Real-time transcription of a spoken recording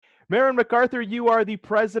Maren MacArthur, you are the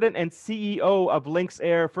president and CEO of Lynx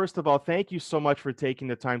Air. First of all, thank you so much for taking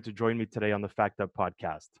the time to join me today on the Fact Up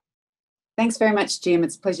podcast. Thanks very much, Jim.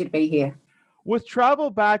 It's a pleasure to be here. With travel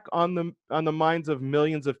back on the minds of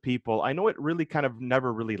millions of people, I know it really kind of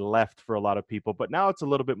never really left for a lot of people, but now it's a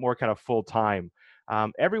little bit more kind of full time.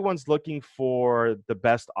 Everyone's looking for the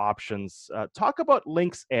best options. Talk about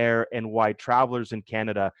Lynx Air and why travelers in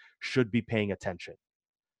Canada should be paying attention.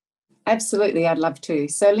 Absolutely, I'd love to.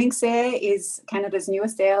 So Lynx Air is Canada's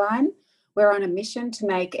newest airline. We're on a mission to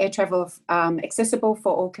make air travel accessible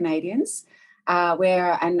for all Canadians.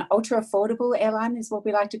 We're an ultra affordable airline is what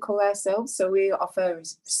we like to call ourselves. So we offer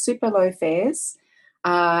super low fares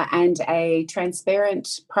and a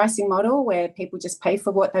transparent pricing model where people just pay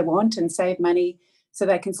for what they want and save money so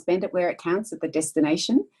they can spend it where it counts at the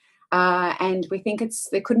destination. And we think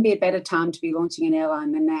there couldn't be a better time to be launching an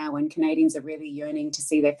airline than now when Canadians are really yearning to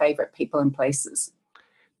see their favourite people and places.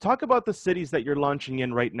 Talk about the cities that you're launching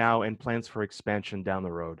in right now and plans for expansion down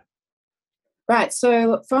the road. Right,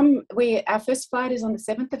 so our first flight is on the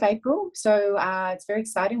 7th of April, so it's very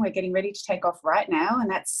exciting. We're getting ready to take off right now, and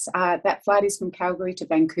that flight is from Calgary to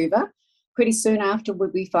Vancouver. Pretty soon after, we'll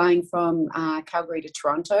be flying from Calgary to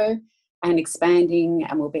Toronto and expanding,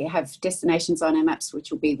 and we'll have destinations on our maps,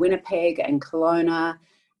 which will be Winnipeg and Kelowna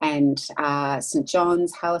and St.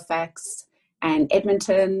 John's, Halifax and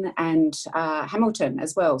Edmonton and Hamilton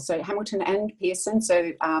as well. So Hamilton and Pearson.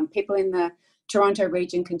 So people in the Toronto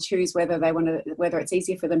region can choose whether it's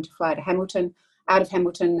easier for them to fly to Hamilton, out of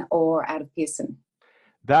Hamilton or out of Pearson.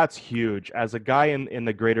 That's huge. As a guy in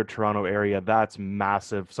the greater Toronto area, that's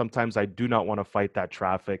massive. Sometimes I do not want to fight that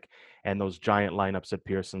traffic and those giant lineups at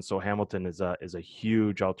Pearson. So Hamilton is a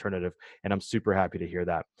huge alternative, and I'm super happy to hear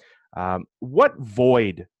that. What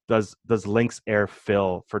void does Lynx Air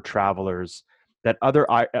fill for travelers that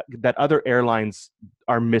other airlines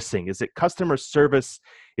are missing? Is it customer service?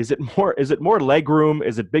 Is it more legroom?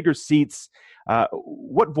 Is it bigger seats?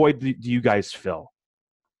 What void do you guys fill?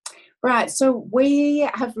 Right, so we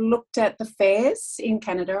have looked at the fares in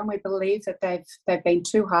Canada, and we believe that they've been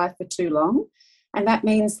too high for too long, and that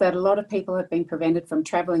means that a lot of people have been prevented from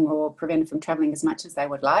travelling as much as they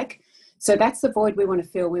would like. So that's the void we want to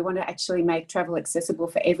fill. We want to actually make travel accessible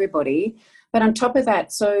for everybody. But on top of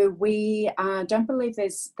that, so we don't believe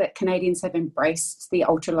that Canadians have embraced the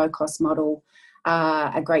ultra low cost model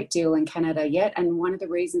a great deal in Canada yet, and one of the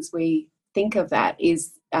reasons we think of that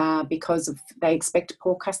is because they expect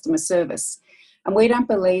poor customer service. And we don't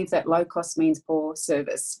believe that low cost means poor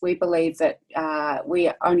service. We believe that we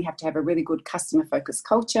only have to have a really good customer focused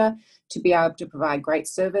culture to be able to provide great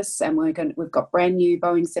service. And we've got brand new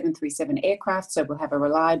Boeing 737 aircraft, so we'll have a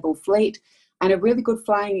reliable fleet and a really good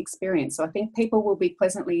flying experience. So I think people will be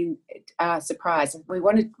pleasantly surprised. We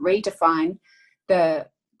want to redefine the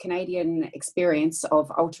Canadian experience of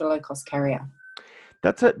ultra low cost carrier.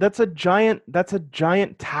 That's a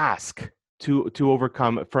giant task to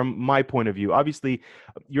overcome from my point of view. Obviously,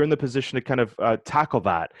 you're in the position to kind of tackle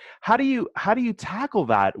that. How do you tackle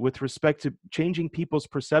that with respect to changing people's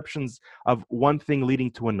perceptions of one thing leading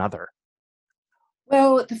to another?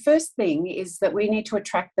 Well, the first thing is that we need to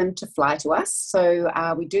attract them to fly to us. So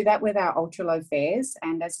we do that with our ultra low fares.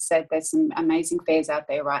 And as I said, there's some amazing fares out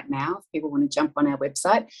there right now if people want to jump on our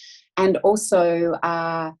website. And also,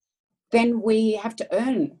 then we have to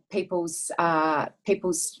earn people's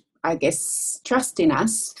I guess, trust in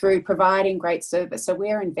us through providing great service. So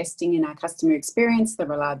we're investing in our customer experience, the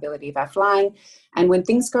reliability of our flying. And when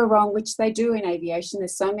things go wrong, which they do in aviation,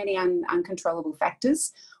 there's so many uncontrollable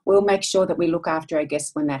factors, we'll make sure that we look after our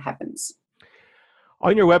guests when that happens.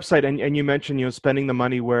 On your website, and you mentioned, spending the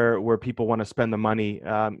money where people want to spend the money.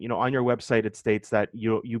 On your website, it states that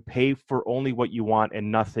you pay for only what you want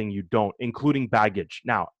and nothing you don't, including baggage.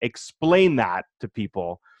 Now, explain that to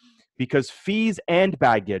people, because fees and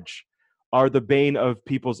baggage are the bane of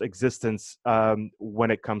people's existence when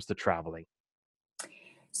it comes to traveling.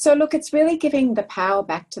 So look, it's really giving the power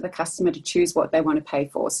back to the customer to choose what they want to pay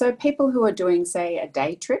for. So people who are doing, say, a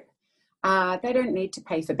day trip, they don't need to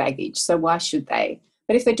pay for baggage. So why should they?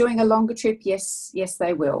 But if they're doing a longer trip, yes,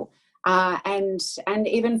 they will. And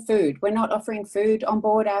even food. We're not offering food on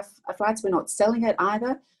board our flights. We're not selling it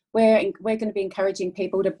either. We're going to be encouraging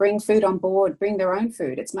people to bring food on board, bring their own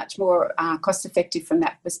food. It's much more cost effective from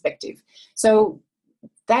that perspective. So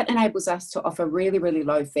that enables us to offer really, really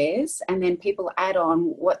low fares, and then people add on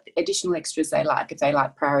what additional extras they like. If they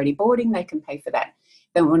like priority boarding, they can pay for that.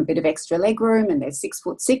 If they want a bit of extra leg room and they're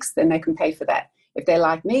 6'6", then they can pay for that. If they're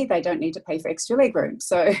like me, they don't need to pay for extra leg room.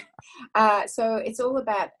 So it's all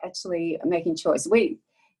about actually making choice.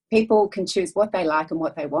 People can choose what they like and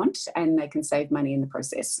what they want, and they can save money in the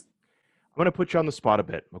process. I'm going to put you on the spot a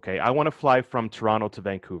bit. Okay. I want to fly from Toronto to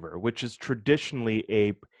Vancouver, which is traditionally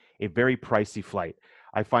a very pricey flight.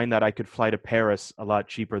 I find that I could fly to Paris a lot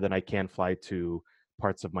cheaper than I can fly to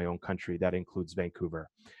parts of my own country. That includes Vancouver.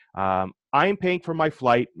 I'm paying for my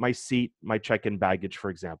flight, my seat, my check in baggage, for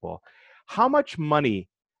example. How much money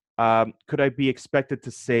could I be expected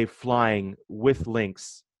to save flying with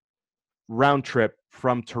Lynx round trip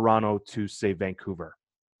from Toronto to, say, Vancouver?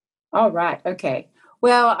 Oh, right. Okay.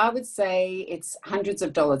 Well, I would say it's hundreds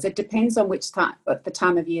of dollars. It depends on which time, at the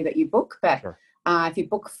time of year that you book. But Sure. if you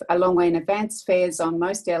book a long way in advance, fares on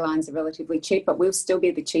most airlines are relatively cheap, but we'll still be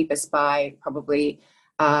the cheapest by probably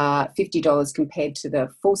 $50 compared to the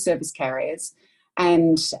full service carriers,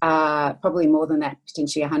 and probably more than that,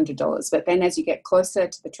 potentially $100. But then as you get closer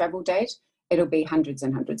to the travel date, it'll be hundreds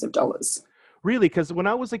and hundreds of dollars. Really, because when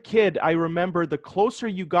I was a kid, I remember the closer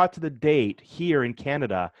you got to the date here in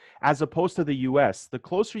Canada, as opposed to the US, the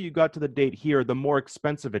closer you got to the date here, the more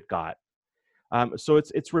expensive it got. So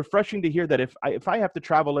it's refreshing to hear that if I have to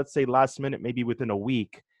travel, let's say last minute, maybe within a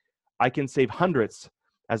week, I can save hundreds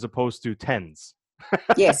as opposed to tens.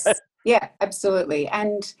 Yes, yeah, absolutely.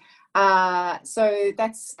 And so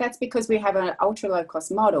that's because we have an ultra low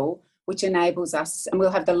cost model, which enables us, and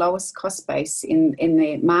we'll have the lowest cost base in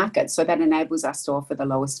the market. So that enables us to offer the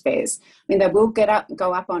lowest fares. I mean, they will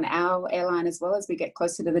go up on our airline as well as we get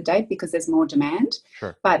closer to the date because there's more demand,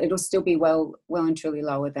 Sure. but it'll still be well and truly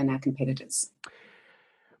lower than our competitors.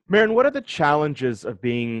 Marin, what are the challenges of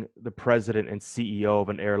being the president and CEO of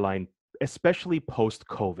an airline, especially post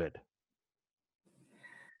COVID?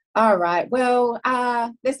 All right. Well,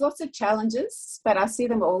 there's lots of challenges, but I see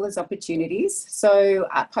them all as opportunities. So,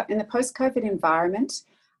 in the post COVID environment,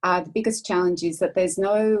 the biggest challenge is that there's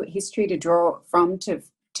no history to draw from to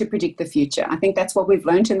predict the future. I think that's what we've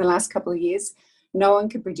learned in the last couple of years. No one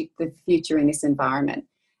can predict the future in this environment.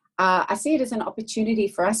 I see it as an opportunity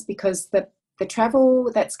for us because the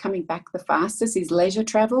travel that's coming back the fastest is leisure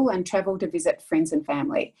travel and travel to visit friends and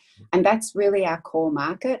family. And that's really our core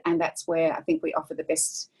market. And that's where I think we offer the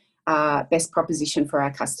best proposition for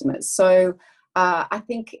our customers. So I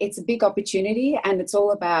think it's a big opportunity and it's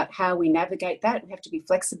all about how we navigate that. We have to be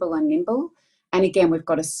flexible and nimble. And again, we've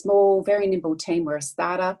got a small, very nimble team. We're a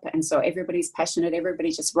startup. And so everybody's passionate.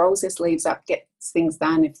 Everybody just rolls their sleeves up, gets things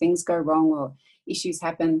done. If things go wrong or issues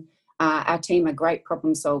happen, our team are great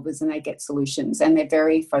problem solvers and they get solutions. And they're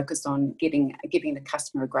very focused on giving the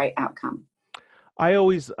customer a great outcome. I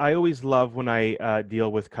always love when I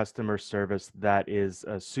deal with customer service that is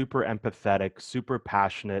super empathetic, super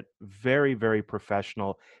passionate, very, very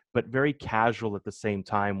professional, but very casual at the same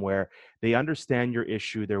time, where they understand your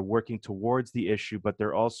issue, they're working towards the issue, but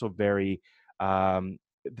they're also very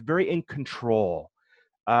in control.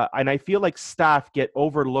 And I feel like staff get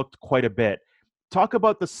overlooked quite a bit. Talk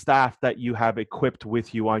about the staff that you have equipped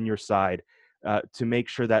with you on your side to make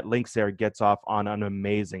sure that Lynx Air gets off on an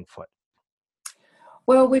amazing foot.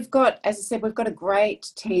 Well, as I said, we've got a great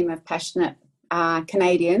team of passionate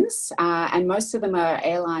Canadians, and most of them are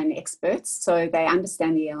airline experts, so they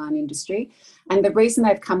understand the airline industry. And the reason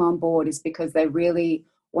they've come on board is because they really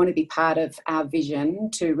want to be part of our vision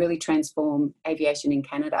to really transform aviation in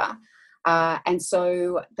Canada. And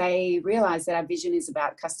so they realise that our vision is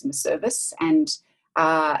about customer service, and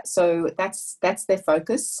so that's their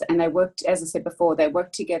focus. And they worked, as I said before, they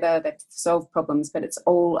work together, they solve problems, but it's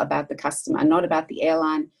all about the customer, not about the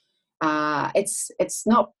airline. It's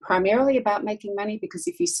not primarily about making money because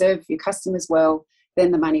if you serve your customers well,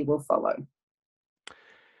 then the money will follow.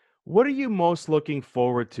 What are you most looking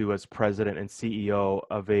forward to as president and CEO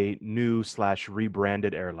of a new slash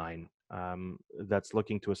rebranded airline that's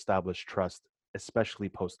looking to establish trust, especially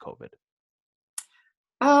post COVID?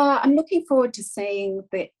 I'm looking forward to seeing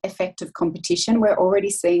the effect of competition. We're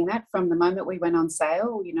already seeing that from the moment we went on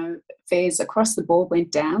sale. You know, fares across the board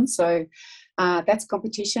went down. So that's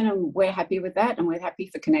competition, and we're happy with that. And we're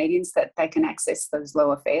happy for Canadians that they can access those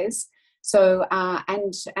lower fares. So,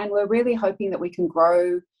 and we're really hoping that we can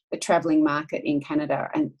grow the travelling market in Canada.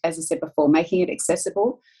 And as I said before, making it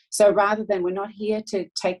accessible. So rather than we're not here to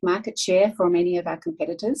take market share from any of our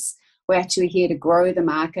competitors, we're actually here to grow the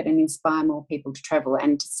market and inspire more people to travel.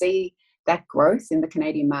 And to see that growth in the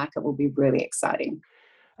Canadian market will be really exciting.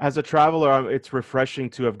 As a traveler, it's refreshing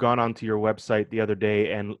to have gone onto your website the other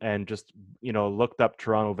day and just looked up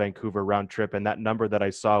Toronto Vancouver round trip, and that number that I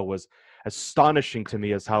saw was astonishing to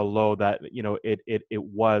me as how low that it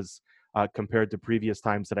was compared to previous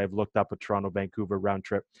times that I've looked up a Toronto Vancouver round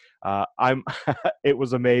trip. I'm it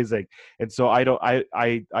was amazing, and so I don't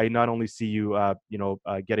I not only see you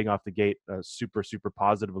getting off the gate super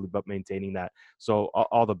positively, but maintaining that. So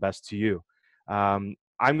all the best to you.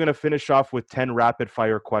 I'm going to finish off with 10 rapid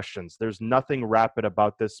fire questions. There's nothing rapid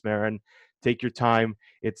about this, Marin. Take your time.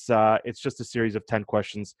 It's just a series of 10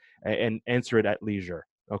 questions, and answer it at leisure.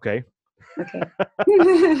 Okay. Okay.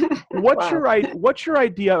 What's Wow. your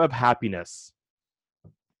idea of happiness?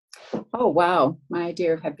 Oh, wow. My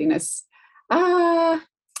idea of happiness. Uh,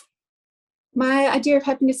 my idea of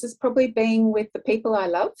happiness is probably being with the people I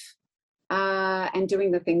love, and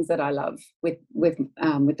doing the things that I love with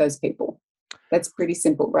those people. That's pretty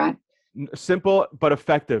simple, right? Simple but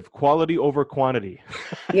effective. Quality over quantity.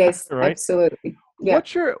 Yes, Right? absolutely. Yeah.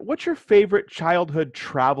 What's your favorite childhood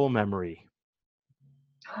travel memory?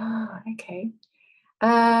 Oh, okay.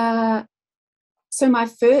 Uh, so my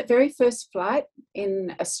very first flight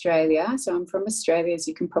in Australia, so I'm from Australia, as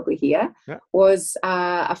you can probably hear, Yeah. was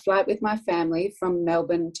a flight with my family from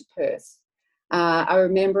Melbourne to Perth. I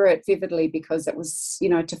remember it vividly because it was,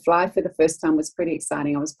 to fly for the first time was pretty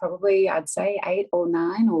exciting. I was probably, I'd say, 8 or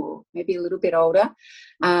 9, or maybe a little bit older.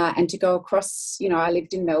 And to go across, I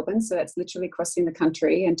lived in Melbourne, so that's literally crossing the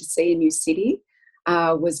country, and to see a new city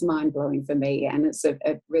was mind blowing for me. And it's a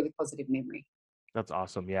really positive memory. That's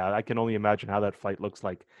awesome. Yeah, I can only imagine how that flight looks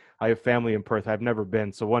like. I have family in Perth. I've never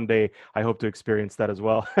been, so one day I hope to experience that as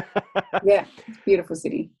well. Yeah, it's a beautiful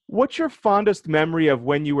city. What's your fondest memory of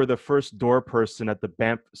when you were the first door person at the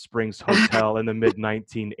Banff Springs Hotel in the mid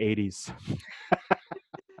 1980s?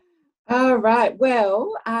 Oh, right.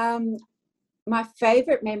 Well, my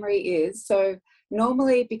favorite memory is, so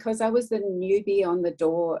normally, because I was the newbie on the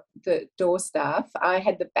door staff, I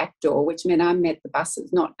had the back door, which meant I met the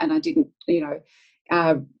buses, not, and I didn't,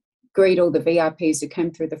 uh, greet all the VIPs who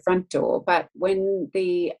came through the front door. But when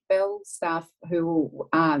the bell staff,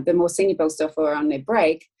 the more senior bell staff, were on their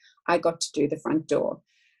break, I got to do the front door.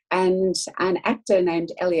 And an actor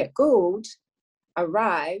named Elliot Gould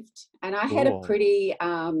arrived, and I had a Cool. pretty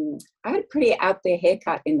out there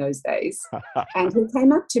haircut in those days. And he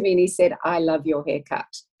came up to me and he said, "I love your haircut."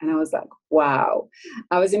 And I was like, wow.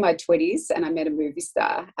 I was in my 20s and I met a movie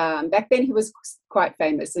star. Back then he was quite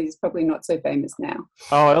famous, so he's probably not so famous now.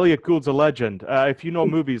 Oh, Elliot Gould's a legend. If you know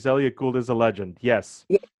movies, Elliot Gould is a legend. Yes.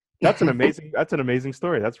 Yeah. That's an amazing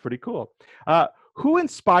story. That's pretty cool. Who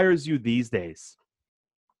inspires you these days?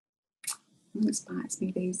 What inspires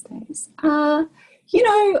me these days? You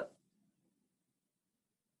know,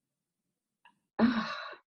 uh,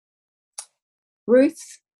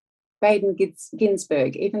 Ruth Baden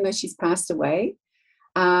Ginsburg, even though she's passed away.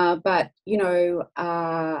 But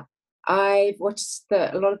I've watched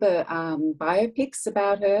a lot of the biopics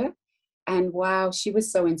about her, and wow, she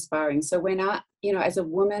was so inspiring. So when as a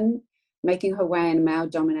woman making her way in a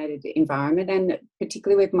male-dominated environment, and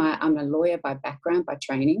particularly I'm a lawyer by background, by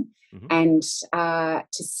training, Mhm. and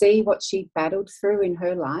to see what she battled through in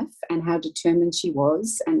her life and how determined she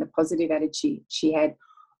was, and the positive attitude she had,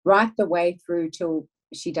 right the way through till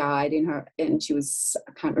she died and she was,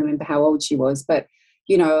 I can't remember how old she was, but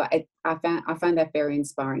I find that very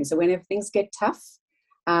inspiring. So whenever things get tough,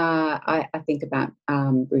 I think about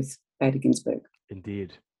Ruth Bader Ginsburg.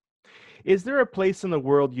 Indeed. Is there a place in the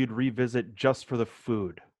world you'd revisit just for the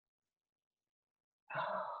food?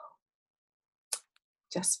 Oh,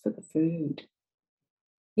 just for the food.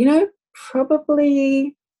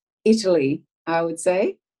 Probably Italy, I would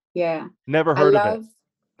say. Yeah. Never I heard of it. love,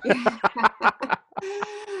 yeah.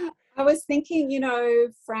 I was thinking,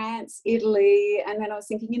 France, Italy, and then I was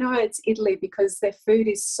thinking, it's Italy because their food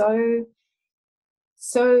is so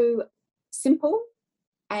simple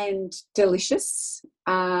and delicious.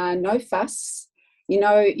 No fuss. You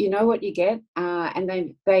know what you get,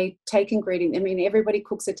 and they take ingredients. I mean, everybody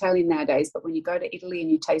cooks Italian nowadays, but when you go to Italy and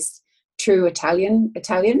you taste true Italian,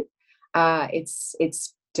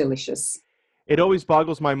 it's delicious. It always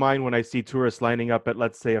boggles my mind when I see tourists lining up at,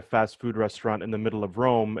 let's say, a fast food restaurant in the middle of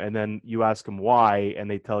Rome, and then you ask them why, and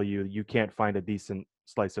they tell you you can't find a decent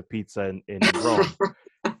slice of pizza in Rome.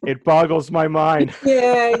 It boggles my mind.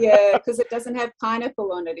 Yeah, because it doesn't have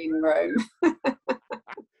pineapple on it in Rome.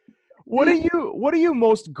 What are you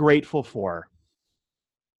most grateful for?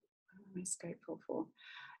 Most grateful for.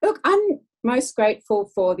 Look, I'm most grateful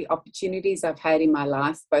for the opportunities I've had in my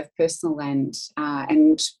life, both personal and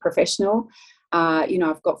professional.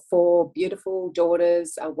 I've got 4 beautiful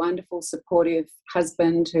daughters, a wonderful, supportive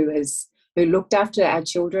husband who looked after our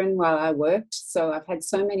children while I worked. So I've had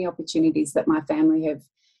so many opportunities that my family have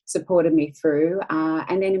supported me through.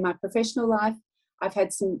 And then in my professional life,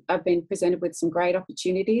 I've been presented with some great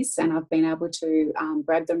opportunities, and I've been able to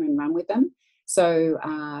grab them and run with them. So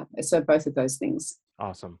both of those things.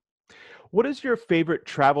 Awesome. What is your favorite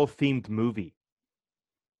travel themed movie?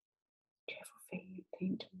 Careful feet,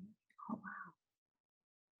 paint. Oh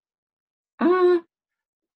wow.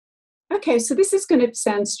 Okay, so this is going to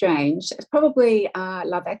sound strange. It's probably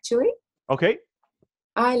Love Actually. Okay.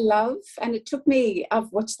 I love, and it took me,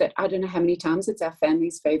 I've watched it, I don't know how many times. It's our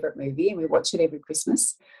family's favorite movie, and we watch it every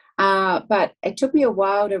Christmas. But it took me a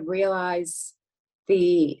while to realize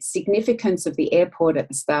the significance of the airport at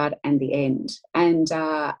the start and the end. And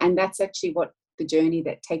that's actually what the journey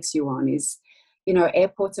that takes you on is,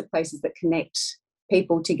 airports are places that connect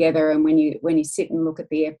people together. And when you sit and look at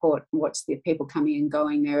the airport and watch the people coming and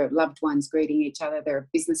going, there are loved ones greeting each other, there are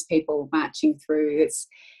business people marching through. It's,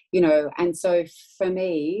 and so for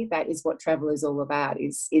me, that is what travel is all about,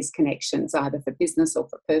 is connections, either for business or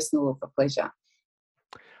for personal or for pleasure.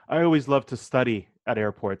 I always love to study at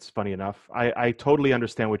airports, funny enough. I totally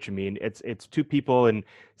understand what you mean. It's two people and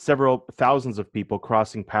several thousands of people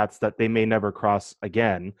crossing paths that they may never cross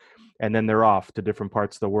again. And then they're off to different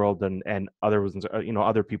parts of the world, and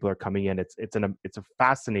other people are coming in. It's a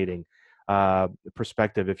fascinating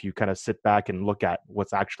perspective if you kind of sit back and look at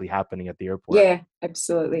what's actually happening at the airport. Yeah,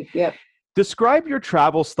 absolutely. Yep. Describe your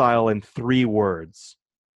travel style in 3 words.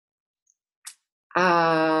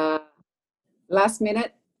 Last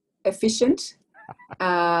minute, efficient,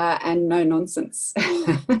 and no nonsense.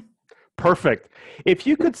 Perfect. If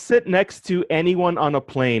you could sit next to anyone on a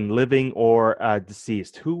plane, living or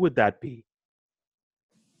deceased, who would that be?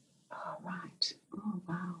 Oh, right. Oh,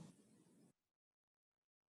 wow.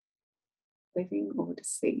 Living or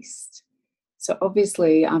deceased. So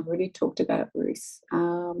obviously, I've already talked about Bruce.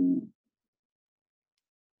 Can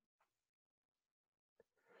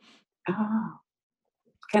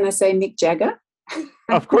I say Mick Jagger?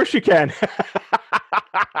 Of course you can.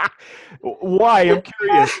 Why?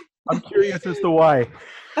 I'm curious as to why.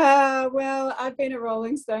 Well, I've been a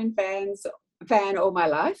Rolling Stone fan all my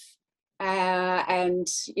life. And,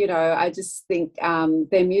 I just think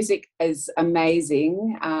their music is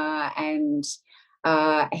amazing. And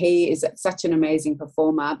he is such an amazing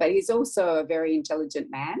performer, but he's also a very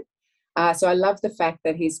intelligent man. So I love the fact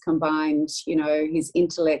that he's combined, his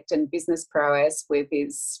intellect and business prowess with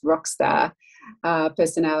his rock star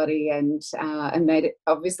personality, and made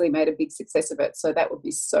a big success of it. So that would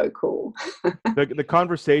be so cool. The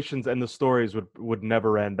conversations and the stories would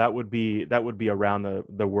never end. That would be around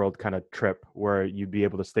the world kind of trip where you'd be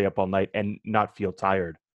able to stay up all night and not feel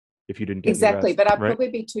tired if you didn't get exactly. any rest, But I'd right? probably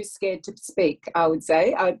be too scared to speak. I would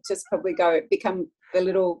say I'd just probably become the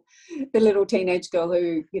little teenage girl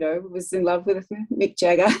who was in love with Mick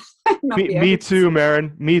Jagger. Me too,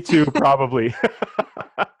 Maren. Me too, probably.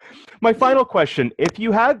 My final question: If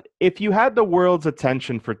you had the world's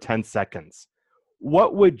attention for 10 seconds,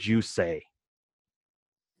 what would you say?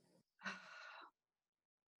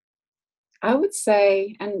 I would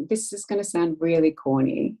say, and this is going to sound really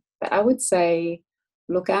corny, but I would say,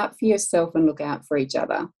 look out for yourself and look out for each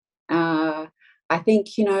other. I think,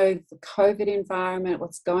 the COVID environment,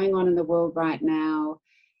 what's going on in the world right now,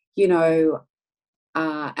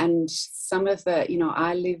 and some of the,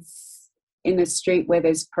 I live in a street where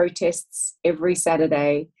there's protests every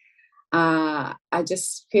Saturday. I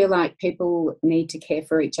just feel like people need to care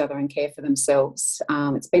for each other and care for themselves.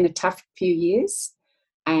 It's been a tough few years,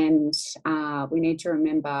 and we need to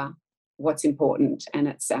remember what's important, and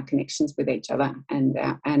it's our connections with each other and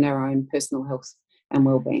our own personal health and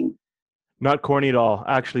well-being. Not corny at all.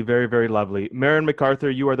 Actually, very, very lovely. Maren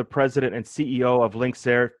McArthur, you are the president and CEO of Lynx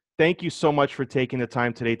Air. Thank you so much for taking the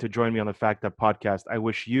time today to join me on the Fact Up podcast. I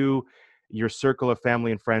wish you, your circle of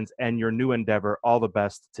family and friends, and your new endeavor all the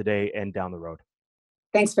best today and down the road.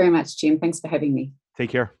 Thanks very much, Jim. Thanks for having me. Take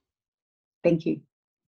care. Thank you.